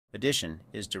Addition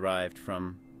is derived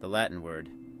from the Latin word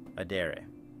addere,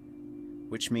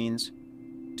 which means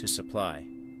to supply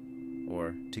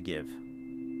or to give.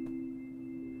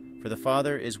 For the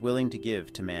Father is willing to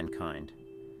give to mankind,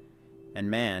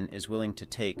 and man is willing to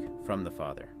take from the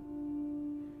Father.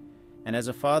 And as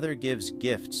a father gives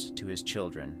gifts to his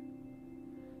children,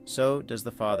 so does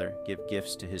the Father give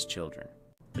gifts to his children.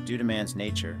 But due to man's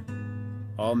nature,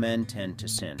 all men tend to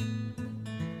sin.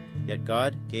 Yet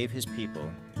God gave his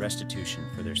people restitution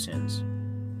for their sins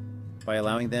by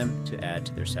allowing them to add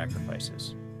to their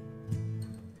sacrifices.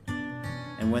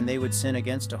 And when they would sin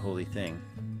against a holy thing,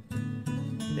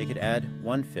 they could add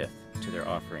 1/5 to their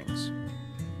offerings.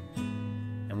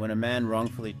 And when a man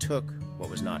wrongfully took what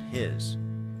was not his,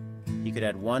 he could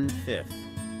add 1/5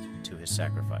 to his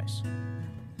sacrifice.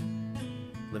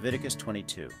 Leviticus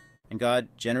 22. And God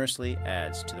generously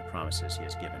adds to the promises he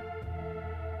has given.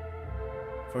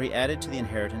 For he added to the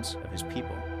inheritance of his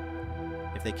people,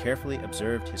 if they carefully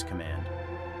observed his command,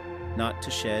 not to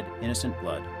shed innocent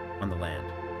blood on the land.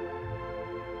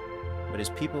 But his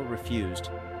people refused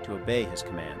to obey his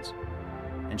commands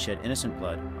and shed innocent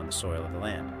blood on the soil of the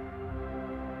land.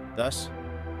 Thus,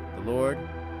 the Lord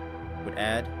would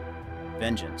add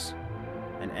vengeance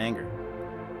and anger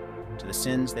to the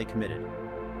sins they committed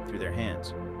through their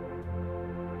hands.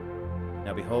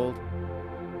 Now behold,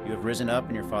 you have risen up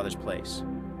in your father's place,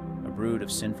 a brood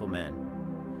of sinful men,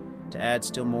 to add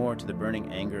still more to the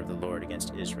burning anger of the Lord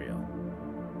against Israel.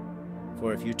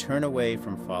 For if you turn away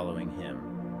from following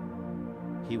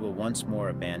him, he will once more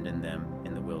abandon them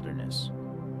in the wilderness,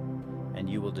 and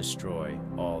you will destroy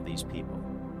all these people.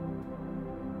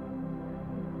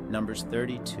 Numbers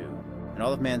 32. And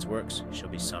all of man's works shall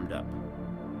be summed up.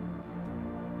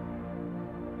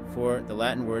 For the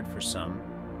Latin word for sum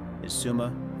is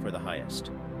summa, for the highest.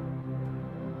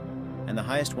 And the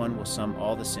highest one will sum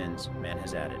all the sins man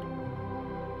has added.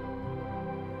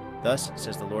 Thus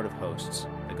says the Lord of hosts,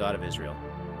 the God of Israel,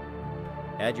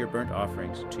 add your burnt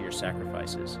offerings to your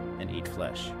sacrifices, and eat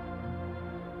flesh.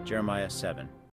 Jeremiah 7.